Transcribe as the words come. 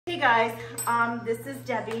guys, this is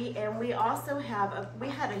Debbie, and we also have we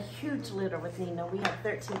had a huge litter with Nina. We have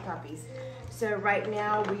 13 puppies. So right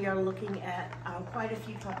now we are looking at quite a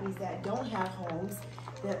few puppies that don't have homes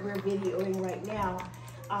that we're videoing right now.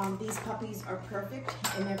 These puppies are perfect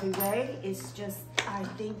in every way. It's just, I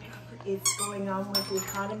think it's going on with the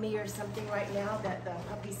economy or something right now that the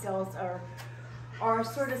puppy sales are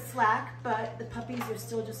sort of slack, but the puppies are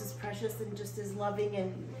still just as precious and just as loving,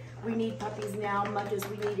 and we need puppies now much as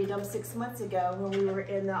we needed them 6 months ago when we were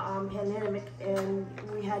in the pandemic and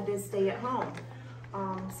we had to stay at home.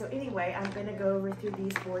 So anyway, I'm gonna go over through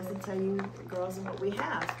these boys and tell you, girls, what we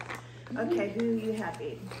have. Okay, who you have,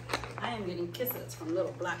 babe? I am getting kisses from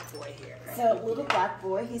little black boy here. So little black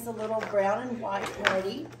boy, he's a little brown and white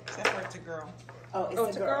party. Except for it's a girl. Oh,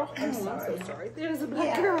 it's a girl. I'm sorry. so sorry. There's a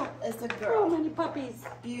black girl. It's a girl. Oh, many puppies.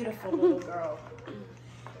 Beautiful little girl.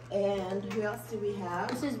 And who else do we have?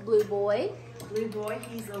 This is Blue Boy. Blue Boy,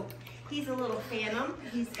 he's a little phantom.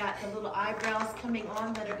 He's got the little eyebrows coming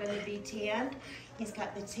on that are going to be tanned. He's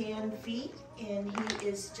got the tan feet, and he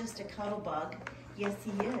is just a cuddle bug. Yes,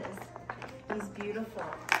 he is. He's beautiful.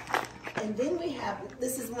 And then we have,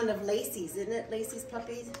 this is one of Lacey's, isn't it? Lacey's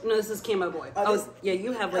puppies? No, this is Camo Boy. Yeah,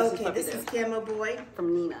 you have Lacey's puppy this is Camo Boy.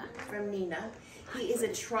 From Nina. From Nina. He is a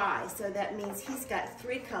tri, so that means he's got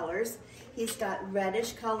 3 colors. He's got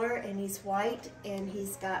reddish color, and he's white, and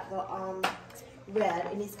he's got the red,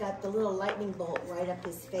 and he's got the little lightning bolt right up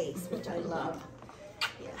his face, which I love.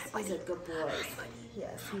 Yes, he's a good boy.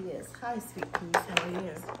 Yes, he is. Hi, sweet peas. How are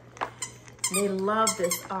you? They love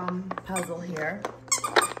this puzzle here.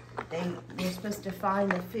 They're supposed to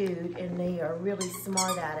find the food, and they are really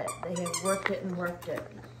smart at it. They have worked it and worked it.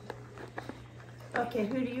 Okay,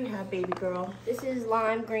 who do you have, baby girl? This is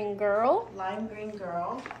Lime Green Girl. Lime Green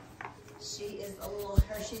Girl. She is a little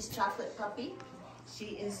Hershey's chocolate puppy. She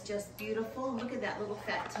is just beautiful. Look at that little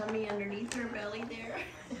fat tummy underneath her belly there.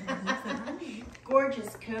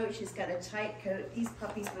 Gorgeous coat. She's got a tight coat. These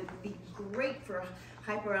puppies would be great for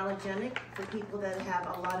hyperallergenic, for people that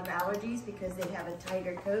have a lot of allergies, because they have a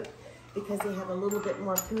tighter coat, because they have a little bit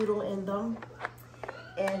more poodle in them.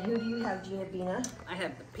 And who do you have, Gina Bina? I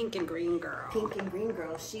have the Pink and Green Girl. Pink and Green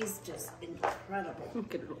Girl. She's just incredible.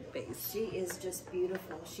 Look at her little face. She is just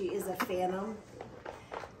beautiful. She is a phantom.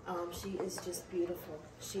 She is just beautiful.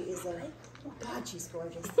 She is a, oh God, she's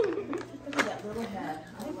gorgeous. Look at that little head.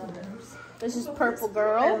 I love her. This is Purple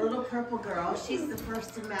Girl. A little purple girl. She's the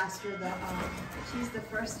first to master the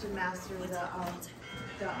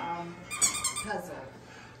puzzle.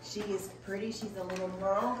 She is pretty. She's a little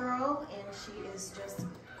Merle girl, and she is just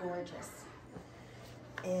gorgeous.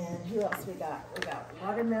 And who else we got? We got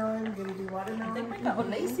Watermelon. Did we do Watermelon? Then we got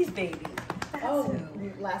Lacey's baby. Oh,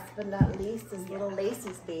 last but not least is little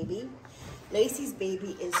Lacey's baby. Lacey's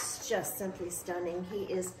baby is just simply stunning. He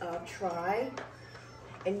is a tri,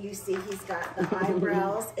 and you see he's got the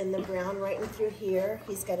eyebrows and the brown right in through here.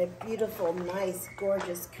 He's got a beautiful, nice,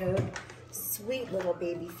 gorgeous coat. Sweet little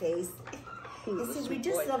baby face. You see, we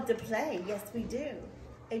just love to play. Yes, we do.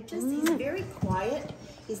 He's very quiet.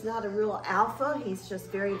 He's not a real alpha. He's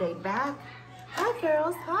just very laid back. Hi,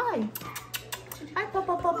 girls. Hi. Hi,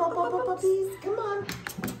 puppies. Come on.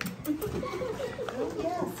 Oh,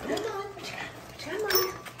 yes. Come on. Come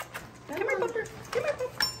on. Come here, pupper. Come here,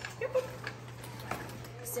 pupper.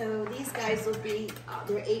 So these guys will be,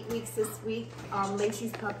 they're 8 weeks this week.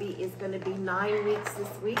 Lacey's puppy is going to be 9 weeks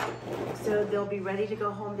this week. So they'll be ready to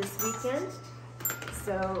go home this weekend.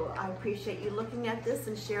 So I appreciate you looking at this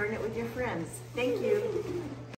and sharing it with your friends. Thank you.